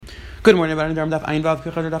Good morning, everybody. Daf Ein Vav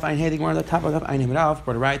Pichad Daf Ein Hey. The Gemara on the top of Daf Ein Himadav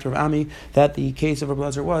brought a right to Rav Ami that the case of Rav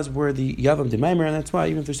Elazar was where the Yavam did Maimer, and that's why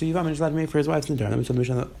even if there's two Yavam, he's allowed to make for his wife's Nidar. Then we saw the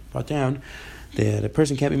Mishnah brought down that a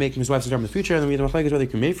person can't be making his wife's Nidar in the future. And then we had the Machlekes whether he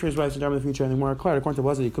can make for his wife's Nidar in the future. And the more clear, according to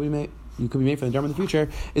Elazar, you could be made for the Nidar in the future.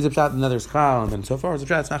 Is a pshat another schal, and then so far as a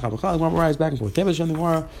pshat, it's not chal. The Gemara rise back and forth. The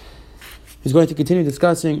Gemara is going to continue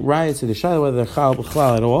discussing riots to the Shaila, whether they're chal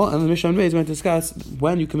b'chlal at all, and the Mishnah is going to discuss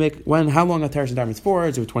how long a teres and is for.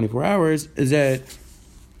 Is it 24 hours? Is it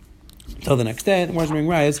till the next day? The Gemara is bringing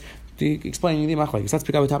riots, explaining the machlekes. Let's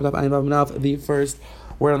pick up the top of Ein Vav Naf. The first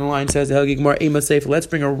word on the line says, let's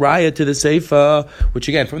bring a riot to the Seifa, which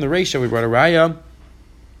again, from the ratio, we brought a riot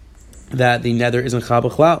that the nether isn't chal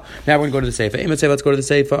b'chlal. Now we're going to go to the Seifa. Let's go to the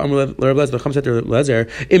Seifa.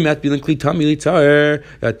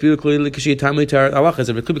 If the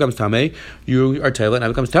kli becomes tamei, you are tailet, and it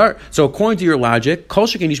becomes tar. So according to your logic, kol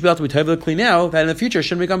shekin you should be able to be tailet kli now, that in the future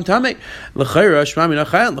shouldn't become tamei. It's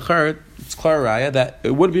clear raya that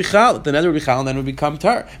it would be chal, the nether would be chal, and then it would become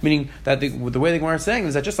tar. Meaning that the way the Gemara is saying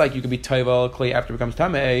is that just like you could be tailet kli after it becomes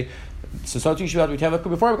tamei, so too you should be able to be tefillah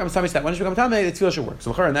before it becomes tamei. That when it becomes tamei, the tefillah should work.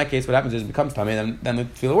 So in that case, what happens is it becomes tamei, then the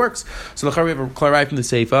tefillah works. So we have a clear from the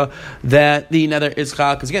Seifa that the nether is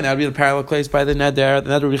chal, because again that would be the parallel place by the nether. The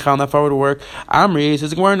nether would be chal, not forward to work. Amri says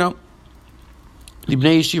the Gemara no. The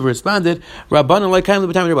Bnei Yeshiva responded, Rabbanan like kind of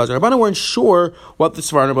the time of Rabbanan. Rabbanan weren't sure what the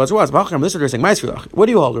Svarah Rabbanan was. This is saying, what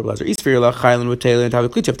do you hold, Rabbanan? Isfirlach, Chaylan with Taylor and Tavik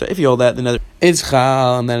Klichafta. If you hold that, the nether is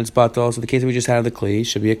chal, and then it's batal. So the case that we just had of the Kli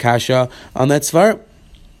should be a kasha on that Svarah.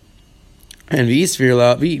 And and if you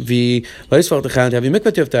hold that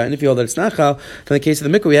it's not chal, then the case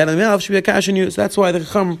of the mikvah we had in the mouth should be a kasha on you. So that's why the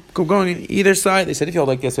chacham go going on either side. They said if you hold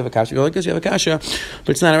like this, you have a kasha. If you hold like this, you have a kasha. But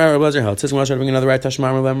it's not a Rav Elazar held. It says, "We'll try to bring another right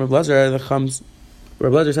Tashmar Rav Elazar." The chachams,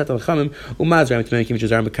 Rav Elazar said to the chachamim, "Umazram to make him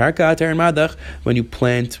jazar bekarka ter madach." When you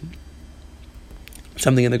plant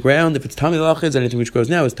something in the ground, if it's tamei lachis, anything which grows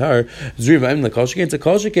now is tar. Zriva im lekol shekain. It's a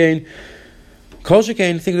kol shekain. Kol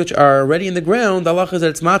shekain, things which are already in the ground, the halach is that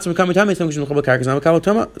it's matzah mekami tamei, something which is mechal b'karka, not mekal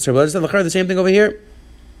tama. So Rabbi said the same thing over here.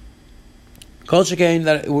 Kol shekain,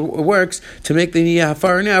 that it works to make the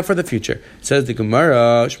hafar now for the future. Says the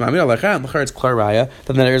Gemara, Shma'amid alachan, l'char it's klar raya,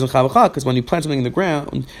 that there isn't chal b'chal, because when you plant something in the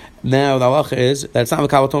ground, now the halach is that it's not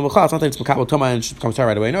mekal tama b'chal. It's not that it's mekal tama and it should become tar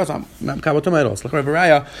right away. No, it's not mekal tama at all. It's l'char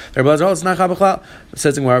v'raya. The Rabbi says it's not chal b'chal.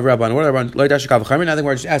 Says the Gemara, Rabban, what Rabban? Lo ydash kal v'chaymer. Now the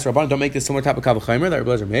Gemara just asked Rabban, don't make this similar type of kal v'chaymer that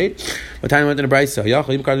Rabbi made. But time went in a brayso.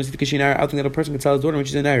 Yachal yibkar lusi t'kishin. I think that a person can tell his daughter when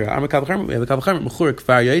she's in area. I'm a kal v'chaymer. We have a kal v'chaymer. Mechur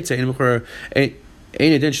kfar yaitze. In mechur ein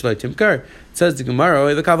edin shloi timkar. Says the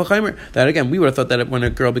Gemara, the Kavachimer, that again, we would have thought that when a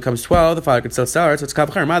girl becomes 12, the father could still sell her, so it's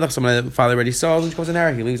Kavachimer. Madach, someone the father already sold, and she comes in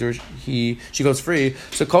her, he leaves her, she goes free.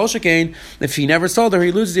 So Kol Shekain, if he never sold her,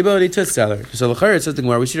 he loses the ability to sell her. So L'chayr, it says the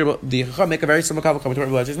Gemara, we see the Chacham make a very similar Kavachimer to what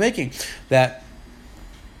Rabbi is making, that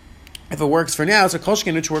if it works for now, so Kol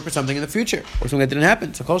Shekain which work for something in the future, or something that didn't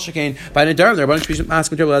happen. So Kol Shekain, by the Darm, the Rabbanan should be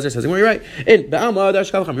asking Rabbi Elazar, says, you're right. In the Alma,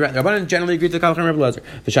 Dash Kavacham, you're right. The Rabbanan generally agreed to the Kavacham Rabbi Elazar.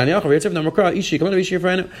 The Shani Achav, Yetzev, Namakra, Ishi, come on to Ishi, your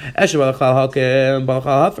friend, Eshe Balachal Hakem,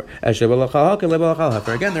 Balachal Hafer, Eshe Balachal Hakem, Balachal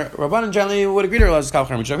Hafer. Again, the Rabbanan generally would agree to Rabbi Elazar's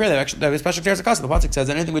Kavacham, which over here, they have a special case of the Pasuk says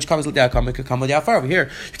that anything which comes with Yaakam, could come with Yafar. Over here,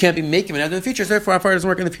 you can't be making it in the future, so therefore Yafar doesn't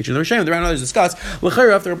work in the future. The Rishonim, the others discuss,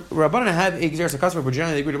 L'chayr, after Rabbanan had a Gzeres HaKasper, but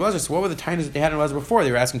generally they agreed to Elazar, so what were the tines that they had in Elazar before?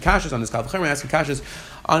 They were asking Kashas on this Kavacham, asking Kashas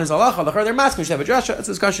on his halacha, they're masking. We should have a drasha. It's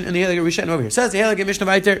a discussion in the Heilige Rishonim over here. Says the Heilige Mishnah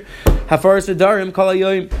Vayter, Hafaras Adarim Kol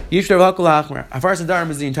Hayoyim Yishtav Hakol Hachmer. Hafaras Adarim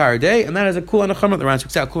is the entire day, and that is a kul and a chomer. The Ran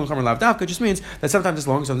speaks out kul and chomer lav dafka. Just means that sometimes it's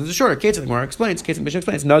long, sometimes it's shorter. Kate the Gemara explains. Kate the Mishnah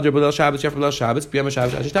explains. Nadir B'Lel Shabbos, Yef B'Lel Shabbos, B'Yom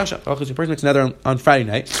Shabbos, Ashish Tasha. Halachas, a person makes another on Friday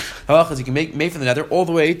night. Halachas, you can make for the nether all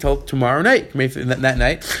the way till tomorrow night. You can make for that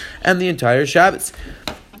night and the entire Shabbos.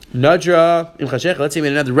 Nadra im chashech. Let's say we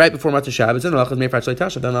made another right before Matzah Shabbos. Then the halacha is made for Atzlei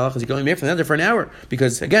Tasha. Then the halacha is only made for the nether for an hour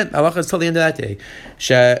because again, the halacha is till the end of that day.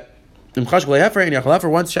 Im chash g'lei hefer and yachal hefer.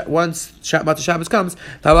 Once Matzah Shabbos comes,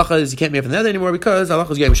 the halacha is you can't make for the nether anymore because the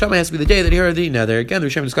halacha is Yom Shammai has to be the day that you heard the nether. Again, the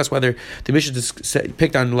Rishonim discuss whether the Mishnah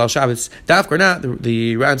picked on Lal Shabbos dafka or not.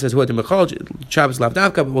 The Ran says huatim b'chol Shabbos lav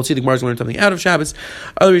dafka, but we'll see the Gemara is learning something out of Shabbos.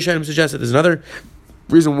 Other Rishonim suggest that there's another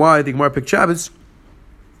reason why the Gemara picked Shabbos.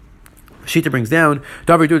 Shita brings down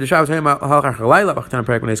that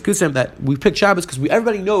we pick Shabbos because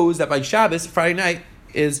everybody knows that by Shabbos, Friday night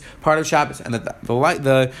is part of Shabbos, and that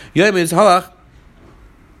the Yom is halach.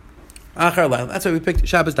 That's why we picked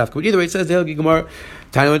Shabbos dafka. But either way, it says the Hilgi Gemara.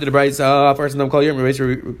 Tanya went to the Brayz. First, and call Yom Rabbi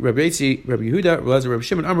Yehuda, Rabbi Yehuda, Rabbi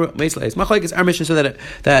Shimon, Amru Meisla Eis. Machlekes our mission so that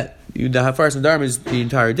the Hafaras and Dharma is the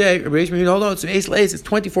entire day. Rabbi Shimon, hold on, so Eisla Eis is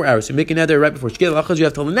 24 hours. So you make another right before Shkia. Lachaz you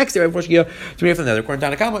have till the next day right before Shkia to make for another. According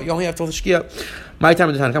to Tanakama, you only have till the Shkia. My time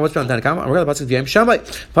in the Tanakam. What's found in the Tanakam? We're going to Pasuk V'yam Shamai.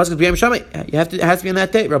 Pasuk V'yam Shamai. It has to be on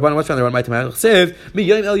that day. Rabbanan, what's found there? My time. Chsev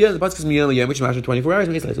Miyam El Yom. The Pasuk is Miyam El Yom, which is measured 24 hours.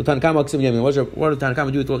 So Tanakam Chsev Yom. What did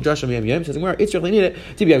Tanakam do with Joshua Miyam Yom? Says where it's really needed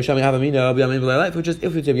to be V'yam Shamai Havamina B'yam B'lay Life. Which is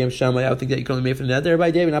if it's V'yam Shamai, I would think that you can only make from the nether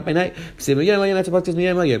by day, but not by night. Chsev Miyam El Yom. That's the Pasuk is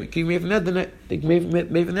Miyam El Yom. You can make from the nether. They can make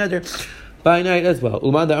from the nether by night as well.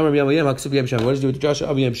 What does it do with Joshua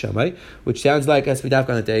Abiyam Shamai? Which sounds like as we dafka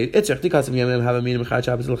on the day. It's if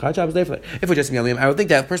we're just Yom, I would think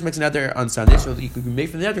that if a person makes an nether on Sunday, so you could be made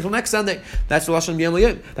from the nether until next Sunday. That's the Lashon Yom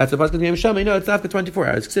Yom. That's the pasuk of Yom Shamai. No, it's dafka 24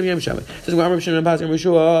 hours. It's Yom Shamai. Says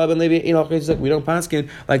we don't paskin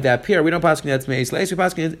like that pier. We don't paskin that's Meis Leis. We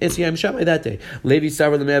paskin it's Yom Shamai that day. Levi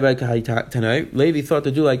Savar Lemeva Tanai. Levi thought to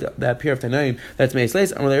do like that pier of Tanaim that's Meis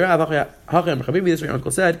Leis. This your uncle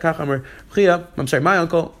said. I'm sorry, my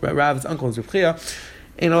uncle, Rav's uncle is Rav Chia.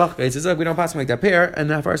 In Allah, he says, look, we don't pass like that pair, and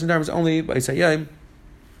that first term is only by Sayyim.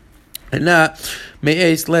 And not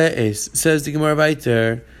Me'es Le'es. Says the Gemara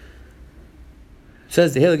Vayter.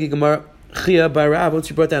 Says the Hilagi Gemara Chia by Rav. Once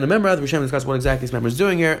you brought down a member, the Rishonim discuss what exactly this member is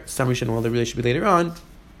doing here. Some Rishonim, well, there really should be later on.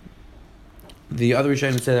 The other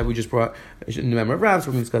Rishonim said that we just brought in the member of Rav, so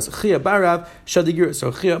we're going to discuss Chia Barav Shadigira. So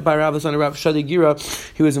Chia Barav, the son of Rav Shadigira,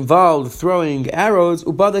 he was involved throwing arrows,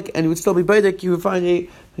 ubadik, and he would still be badik. He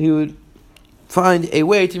would find a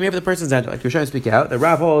way to make the person's hand. Like you're trying to speak out, the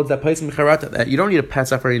Rav holds that place in Charata that you don't need a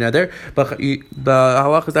Pesach for any nether, but the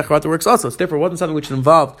halach is that Charata works also. So therefore, it wasn't something which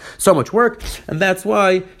involved so much work, and that's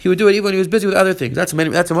why he would do it even when he was busy with other things. That's the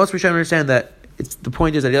most Rishonim understand that. The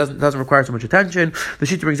point is that it doesn't require so much attention. The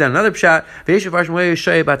Shita brings down another pshat.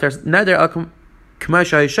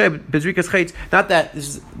 Not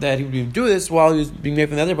that he would do this while he was being made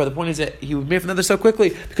from the nether, but the point is that he would be made from the nether so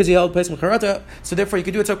quickly because he held place Mecharata, so therefore he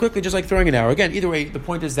could do it so quickly, just like throwing an arrow. Again, either way, the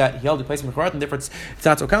point is that he held the place Mecharata, and therefore it's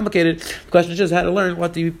not so complicated. The question is just how to learn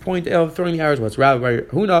what the point of throwing the arrows was. Rabbi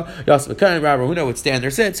Huna, Yosef Akaran, Rabbi Huna would stand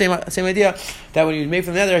there, sit. Same idea, that when he was made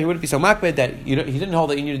from the nether, he wouldn't be so makbid that he didn't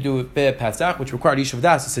hold that you need to do it Pesach, which required Yishuv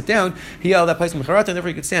Das to sit down. He held that place Mecharata, and therefore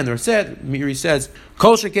he could stand there. Sit. Miri says,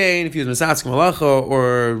 Kol Shekain, if he was Masasik Malacha,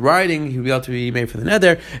 or riding, he would be able to be made for the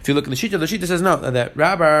nether. If you look in the Shita says no, that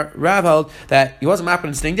Rav held that he wasn't makbid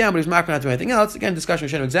and sitting down, but he was makbid not to do anything else. Again,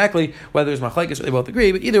 discussion of exactly whether there's machlekes or they both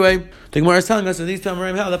agree, but either way, the Gemara is telling us that these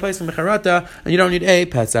Tamarim held that place in Mecharata, and you don't need a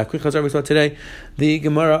Pesach. Quick chazar we saw today, the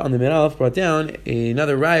Gemara on the Minalef brought down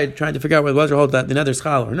another ride trying to figure out whether Lazar holds that the nether is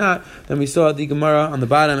chal or not. Then we saw the Gemara on the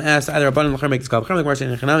bottom asked either a button make this called the Gemara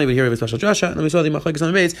saying Chanami, but here we have a special drasha. And then we saw the machlekes on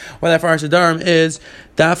the base whether that Farsh Adarim is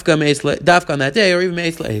dafka on that day or even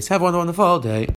meis leis. Have one wonderful day.